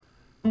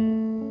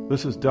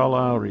This is Del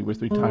Lowry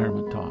with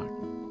Retirement Talk.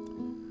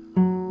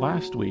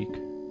 Last week,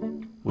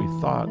 we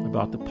thought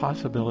about the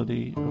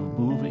possibility of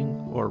moving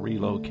or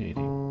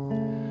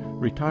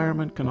relocating.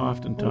 Retirement can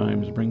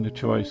oftentimes bring the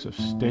choice of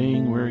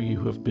staying where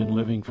you have been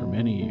living for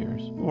many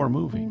years or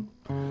moving.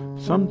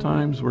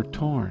 Sometimes we're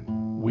torn.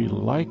 We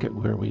like it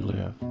where we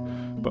live,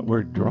 but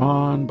we're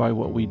drawn by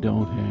what we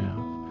don't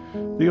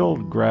have. The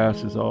old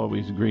grass is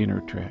always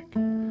greener trick.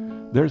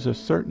 There's a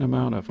certain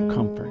amount of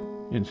comfort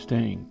in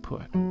staying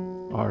put.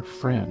 Our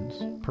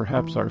friends,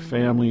 perhaps our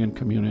family and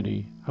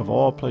community, have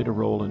all played a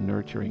role in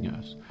nurturing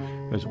us.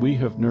 As we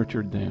have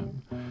nurtured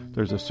them,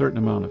 there's a certain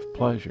amount of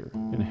pleasure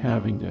in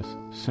having this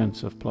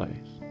sense of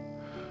place.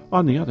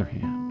 On the other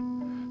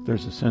hand,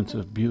 there's a sense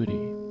of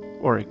beauty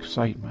or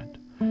excitement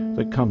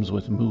that comes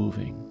with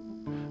moving.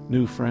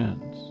 New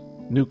friends,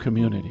 new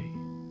community,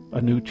 a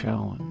new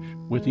challenge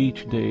with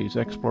each day's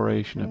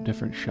exploration of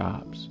different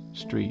shops,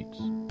 streets,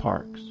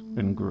 parks,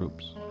 and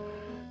groups.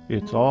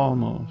 It's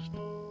almost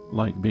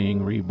like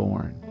being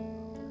reborn.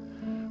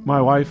 My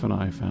wife and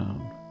I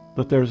found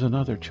that there's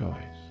another choice,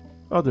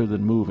 other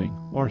than moving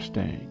or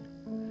staying.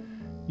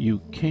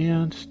 You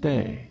can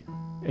stay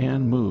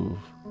and move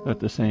at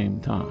the same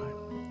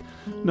time.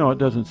 No, it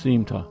doesn't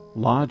seem to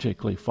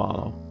logically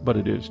follow, but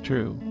it is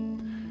true.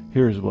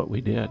 Here's what we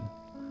did.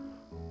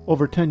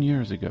 Over 10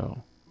 years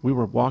ago, we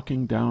were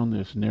walking down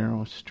this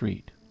narrow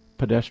street,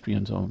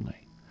 pedestrians only,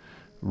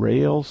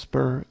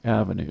 Railspur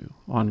Avenue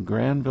on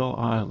Granville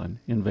Island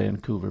in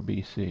Vancouver,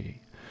 BC,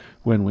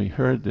 when we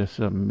heard this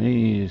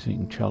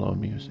amazing cello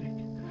music.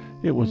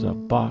 It was a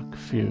Bach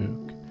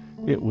fugue.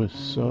 It was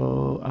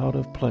so out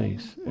of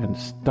place and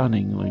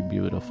stunningly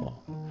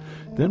beautiful.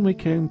 Then we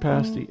came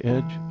past the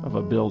edge of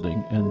a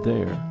building, and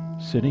there,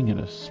 sitting in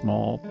a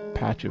small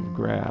patch of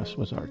grass,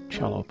 was our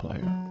cello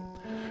player.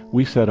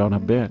 We sat on a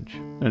bench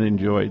and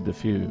enjoyed the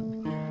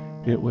fugue.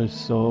 It was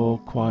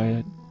so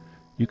quiet.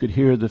 You could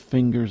hear the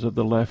fingers of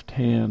the left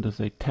hand as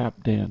they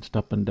tap danced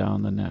up and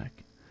down the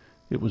neck.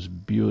 It was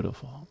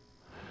beautiful.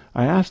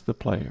 I asked the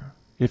player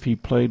if he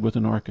played with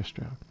an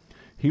orchestra.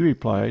 He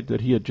replied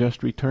that he had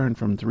just returned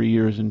from 3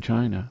 years in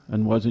China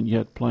and wasn't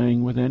yet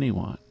playing with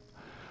anyone.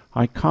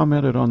 I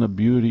commented on the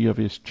beauty of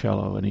his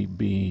cello, and he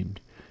beamed.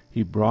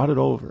 He brought it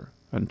over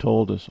and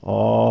told us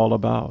all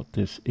about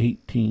this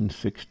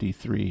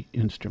 1863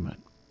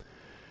 instrument.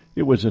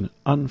 It was an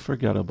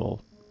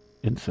unforgettable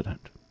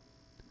incident.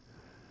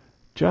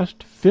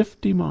 Just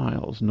 50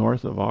 miles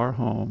north of our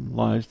home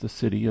lies the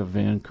city of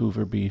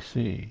Vancouver,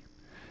 BC.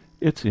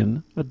 It's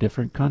in a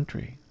different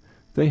country.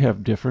 They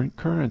have different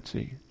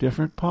currency,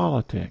 different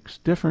politics,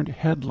 different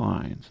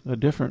headlines, a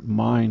different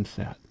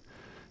mindset.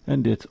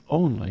 And it's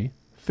only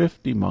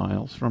 50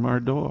 miles from our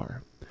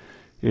door.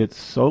 It's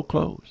so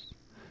close,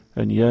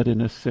 and yet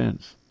in a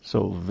sense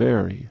so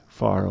very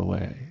far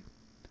away.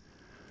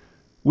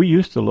 We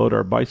used to load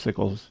our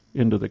bicycles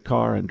into the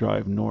car and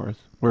drive north,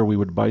 where we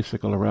would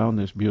bicycle around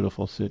this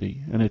beautiful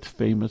city and its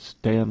famous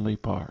Stanley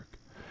Park.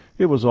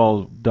 It was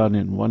all done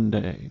in one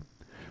day.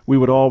 We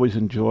would always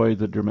enjoy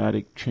the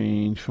dramatic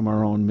change from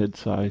our own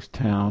mid-sized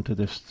town to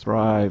this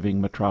thriving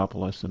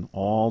metropolis and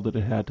all that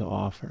it had to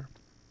offer.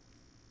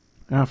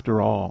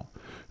 After all,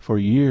 for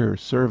years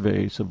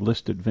surveys have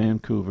listed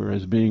Vancouver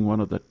as being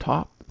one of the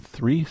top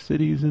 3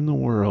 cities in the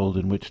world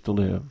in which to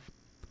live.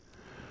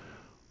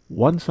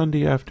 One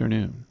Sunday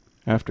afternoon,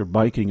 after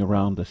biking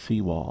around the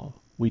seawall,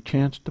 we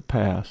chanced to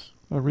pass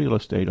a real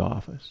estate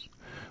office.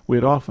 We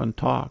had often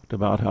talked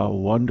about how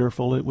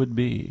wonderful it would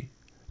be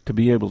to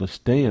be able to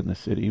stay in the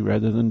city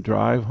rather than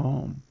drive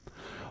home.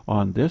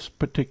 On this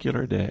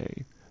particular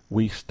day,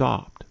 we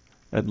stopped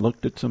and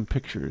looked at some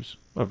pictures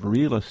of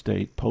real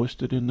estate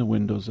posted in the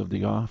windows of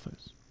the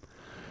office.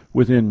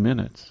 Within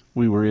minutes,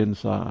 we were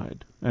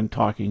inside and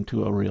talking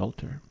to a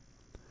realtor.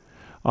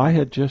 I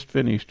had just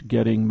finished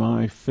getting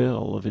my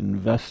fill of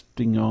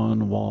investing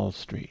on Wall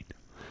Street.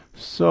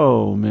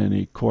 So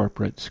many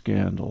corporate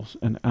scandals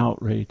and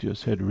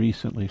outrages had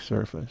recently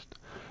surfaced.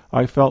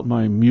 I felt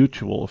my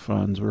mutual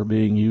funds were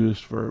being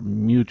used for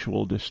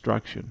mutual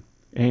destruction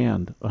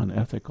and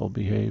unethical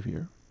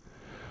behavior.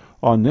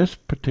 On this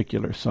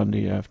particular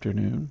Sunday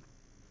afternoon,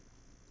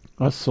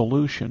 a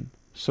solution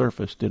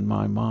surfaced in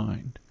my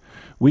mind.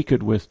 We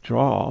could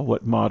withdraw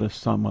what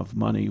modest sum of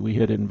money we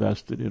had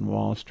invested in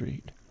Wall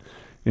Street,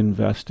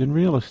 invest in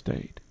real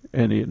estate,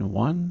 and in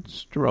one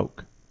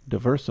stroke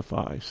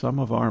diversify some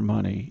of our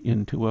money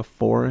into a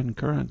foreign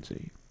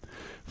currency.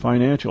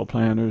 Financial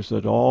planners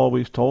had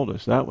always told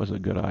us that was a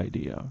good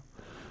idea.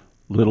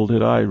 Little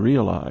did I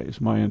realize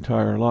my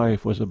entire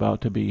life was about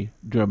to be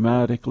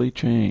dramatically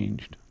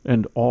changed,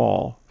 and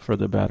all for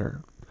the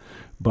better.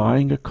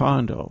 Buying a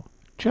condo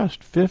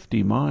just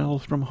 50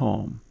 miles from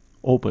home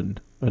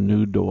opened a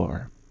new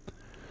door.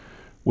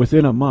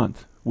 Within a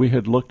month, we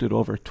had looked at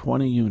over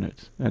 20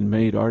 units and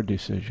made our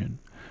decision.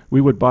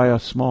 We would buy a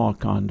small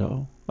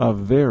condo, a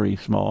very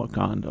small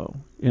condo,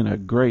 in a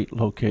great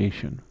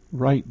location,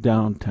 right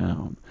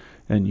downtown,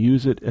 and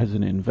use it as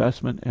an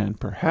investment and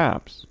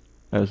perhaps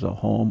as a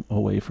home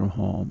away from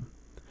home.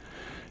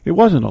 It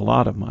wasn't a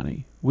lot of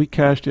money. We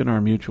cashed in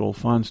our mutual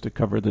funds to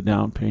cover the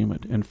down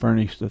payment and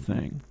furnish the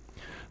thing.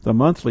 The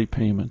monthly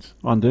payments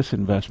on this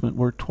investment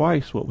were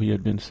twice what we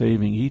had been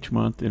saving each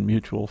month in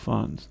mutual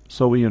funds,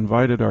 so we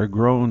invited our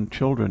grown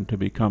children to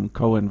become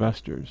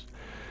co-investors.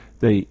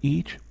 They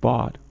each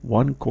bought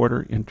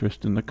 1/4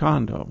 interest in the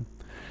condo.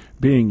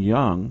 Being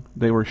young,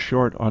 they were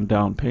short on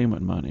down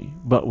payment money,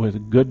 but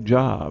with good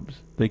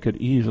jobs, they could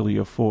easily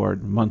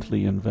afford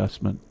monthly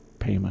investment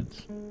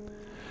payments.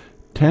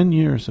 10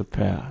 years have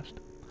passed.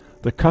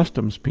 The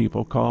customs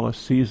people call us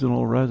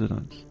seasonal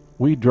residents.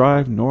 We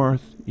drive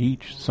north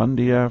each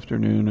Sunday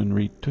afternoon and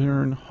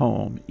return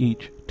home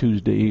each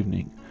Tuesday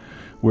evening.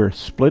 We're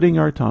splitting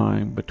our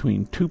time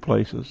between two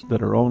places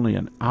that are only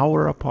an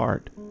hour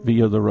apart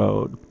via the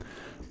road,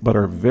 but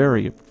are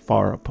very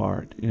far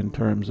apart in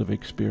terms of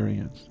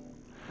experience.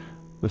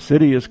 The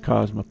city is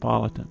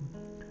cosmopolitan.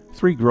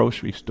 3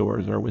 grocery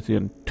stores are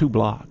within 2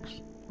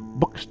 blocks.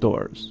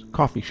 Bookstores,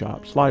 coffee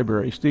shops,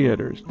 libraries,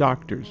 theaters,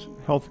 doctors,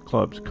 health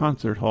clubs,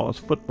 concert halls,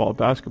 football,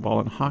 basketball,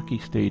 and hockey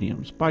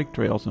stadiums, bike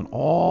trails, and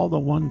all the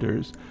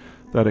wonders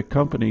that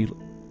accompany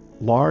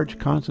large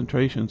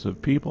concentrations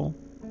of people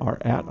are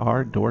at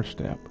our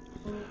doorstep.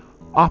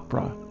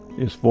 Opera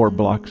is 4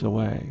 blocks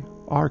away.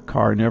 Our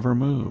car never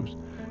moves.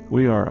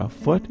 We are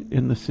afoot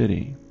in the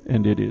city,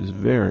 and it is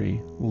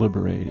very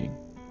liberating.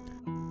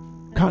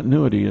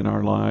 Continuity in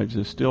our lives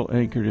is still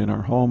anchored in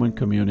our home and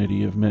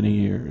community of many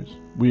years.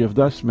 We have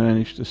thus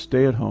managed to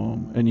stay at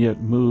home and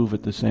yet move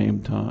at the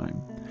same time.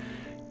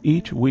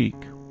 Each week,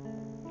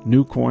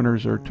 new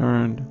corners are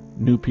turned,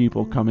 new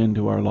people come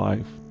into our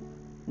life,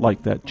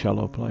 like that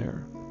cello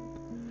player.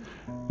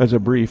 As a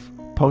brief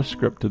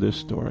postscript to this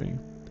story,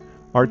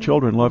 our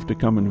children love to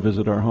come and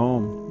visit our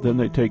home. Then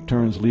they take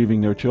turns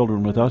leaving their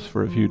children with us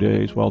for a few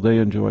days while they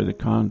enjoy the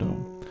condo.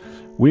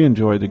 We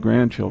enjoy the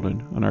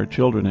grandchildren, and our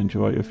children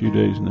enjoy a few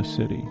days in the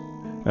city,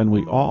 and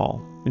we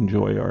all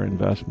enjoy our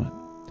investment.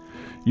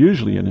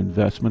 Usually an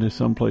investment is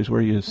someplace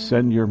where you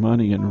send your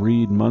money and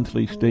read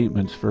monthly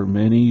statements for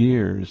many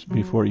years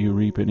before you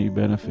reap any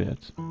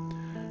benefits.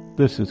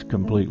 This is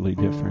completely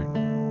different.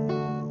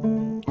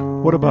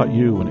 What about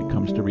you when it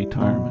comes to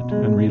retirement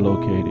and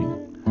relocating?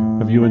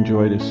 Have you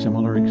enjoyed a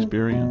similar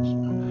experience?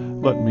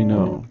 Let me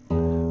know.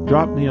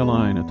 Drop me a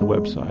line at the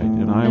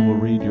website, and I will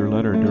read your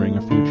letter during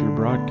a future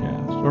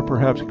broadcast, or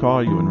perhaps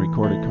call you and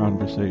record a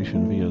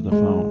conversation via the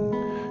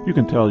phone. You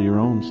can tell your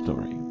own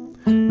story.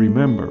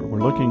 Remember,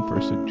 we're looking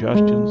for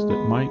suggestions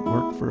that might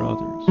work for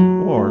others,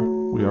 or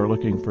we are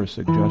looking for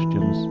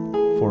suggestions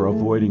for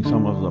avoiding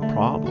some of the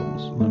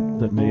problems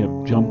that may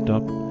have jumped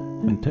up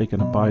and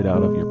taken a bite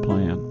out of your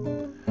plan.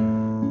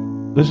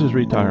 This is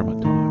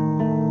Retirement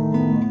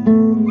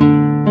Talk.